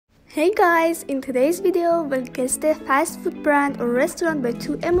Hey guys, in today's video, we'll guess the fast food brand or restaurant by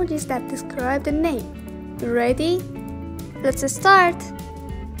two emojis that describe the name. You ready? Let's start!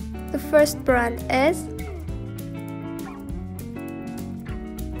 The first brand is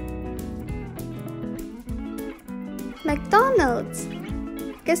McDonald's.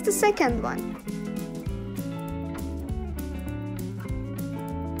 Guess the second one.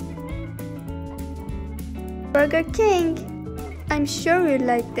 Burger King. I'm sure you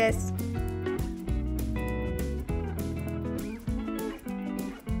like this.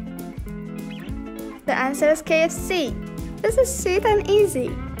 The answer is KFC. This is sweet and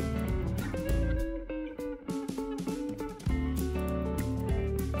easy.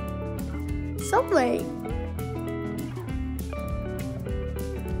 Subway.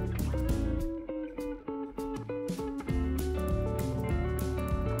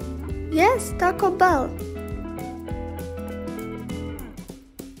 Yes, Taco Bell.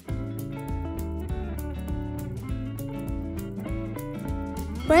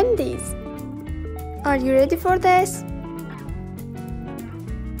 Wendy's. Are you ready for this?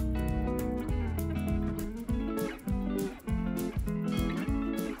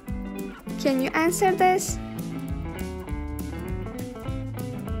 Can you answer this?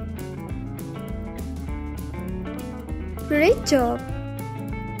 Great job!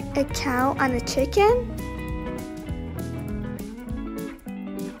 A cow and a chicken?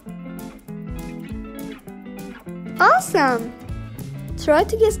 Awesome! Try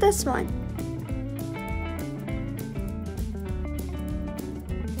to guess this one.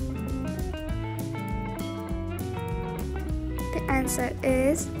 The answer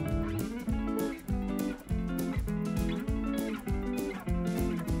is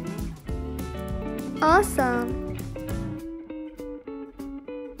awesome.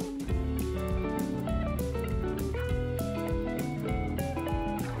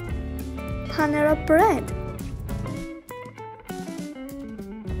 Panera Bread.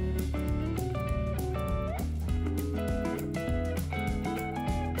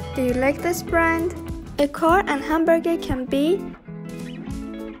 Do you like this brand? A car and hamburger can be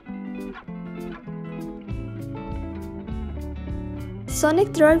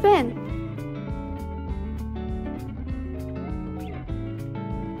Sonic Drive-In.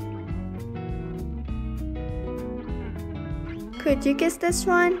 Could you guess this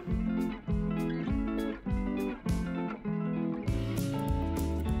one?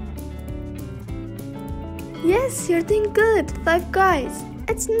 Yes, you're doing good. Five Guys.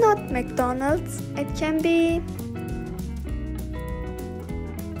 It's not McDonald's. It can be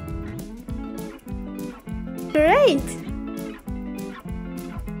great.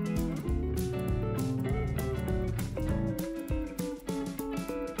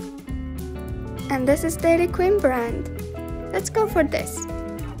 And this is Dairy Queen brand. Let's go for this.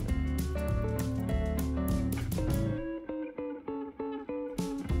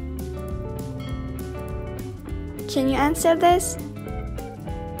 Can you answer this?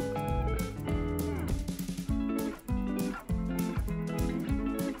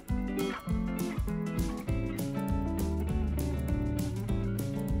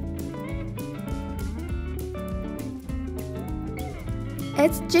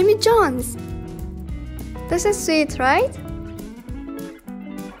 It's Jimmy John's. This is sweet, right?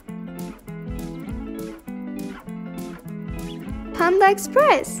 Panda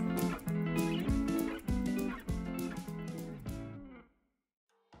Express.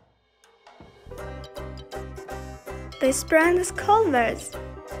 This brand is Culver's.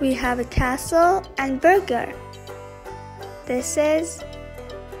 We have a castle and burger. This is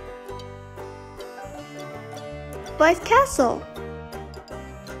White Castle.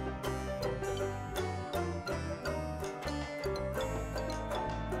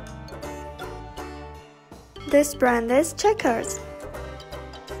 This brand is Checkers.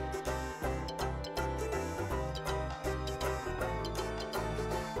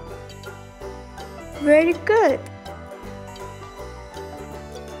 Very good.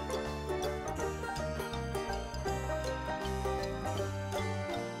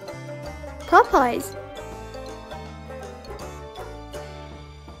 Popeyes.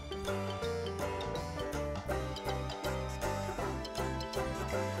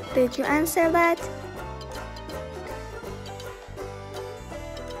 Did you answer that?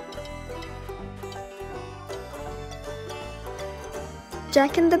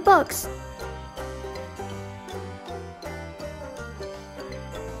 Jack in the Box.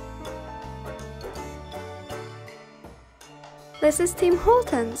 This is Tim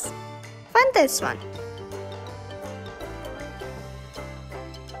Hortons. Find this one.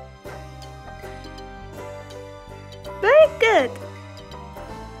 Very good.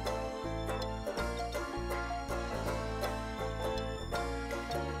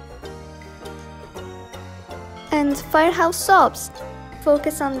 and firehouse subs.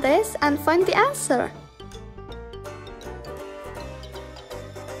 Focus on this and find the answer.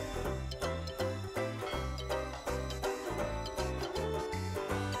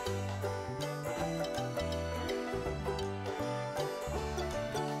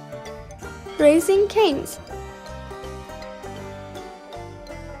 Raising Cane's.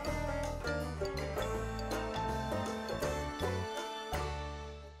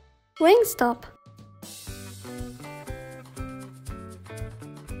 Wingstop.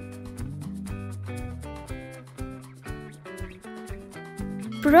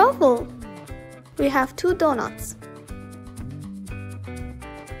 Bravo! We have 2 donuts.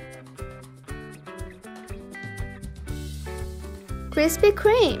 Krispy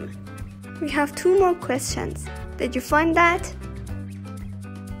Kreme. We have 2 more questions. Did you find that?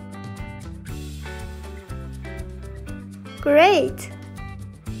 Great!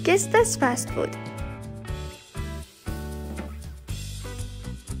 Guess this fast food.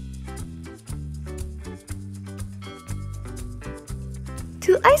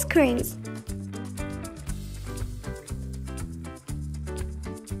 Two ice creams.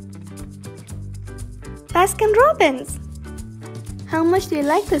 Baskin-Robbins. How much do you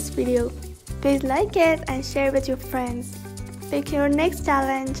like this video? Please like it and share with your friends. Pick your next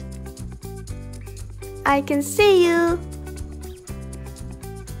challenge. I can see you.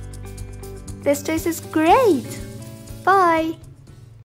 This taste is great. Bye.